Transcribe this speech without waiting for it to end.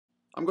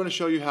I'm going to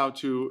show you how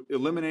to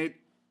eliminate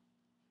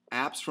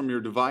apps from your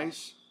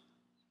device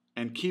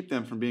and keep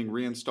them from being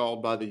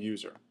reinstalled by the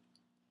user.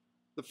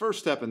 The first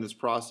step in this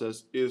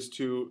process is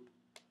to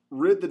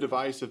rid the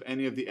device of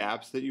any of the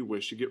apps that you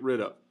wish to get rid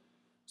of.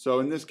 So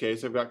in this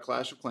case, I've got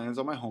Clash of Clans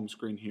on my home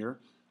screen here.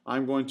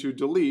 I'm going to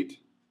delete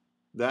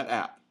that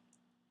app.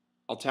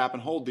 I'll tap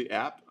and hold the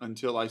app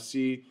until I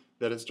see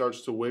that it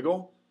starts to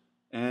wiggle,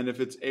 and if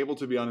it's able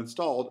to be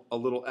uninstalled, a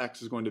little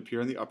X is going to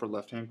appear in the upper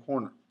left-hand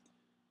corner.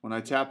 When I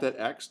tap that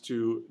X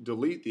to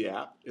delete the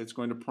app, it's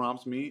going to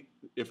prompt me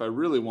if I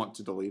really want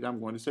to delete it. I'm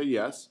going to say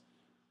yes,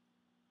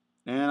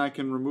 and I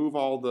can remove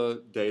all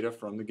the data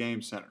from the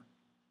Game Center.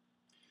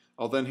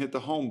 I'll then hit the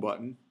home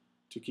button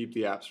to keep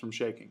the apps from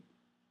shaking.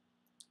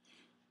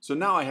 So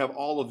now I have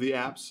all of the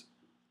apps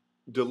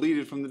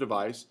deleted from the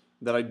device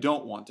that I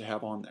don't want to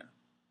have on there.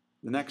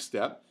 The next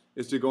step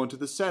is to go into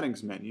the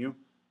settings menu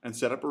and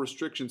set up a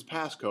restrictions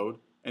passcode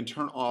and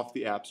turn off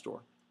the App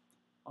Store.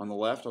 On the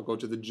left, I'll go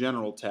to the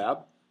General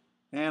tab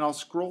and I'll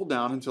scroll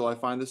down until I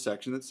find the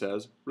section that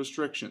says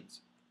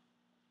Restrictions.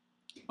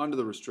 Under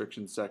the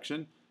Restrictions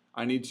section,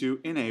 I need to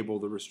enable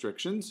the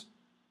restrictions,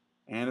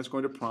 and it's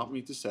going to prompt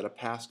me to set a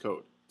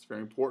passcode. It's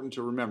very important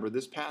to remember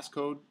this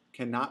passcode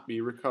cannot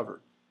be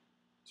recovered,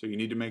 so you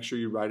need to make sure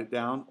you write it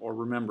down or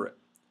remember it.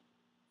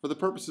 For the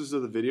purposes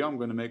of the video, I'm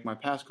going to make my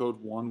passcode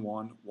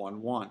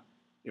 1111.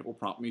 It will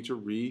prompt me to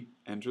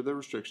re-enter the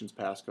restrictions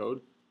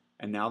passcode,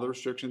 and now the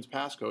restrictions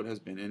passcode has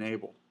been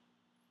enabled.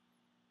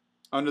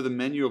 Under the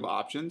menu of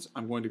options,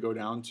 I'm going to go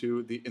down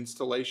to the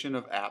Installation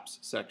of Apps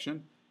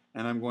section,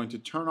 and I'm going to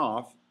turn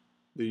off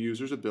the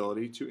user's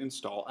ability to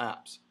install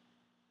apps.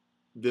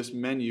 This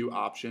menu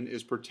option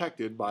is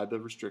protected by the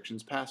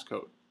restrictions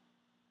passcode.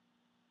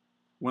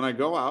 When I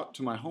go out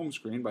to my home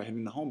screen by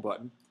hitting the home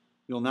button,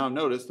 you'll now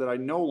notice that I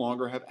no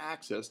longer have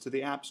access to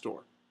the App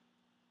Store.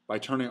 By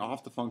turning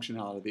off the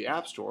functionality of the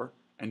App Store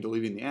and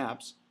deleting the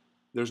apps,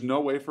 there's no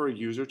way for a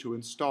user to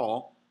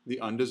install the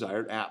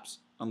undesired apps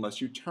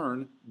unless you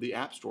turn the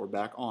App Store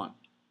back on.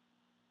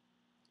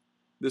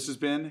 This has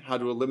been how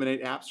to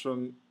eliminate apps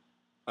from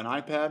an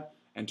iPad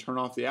and turn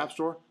off the App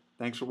Store.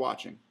 Thanks for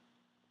watching.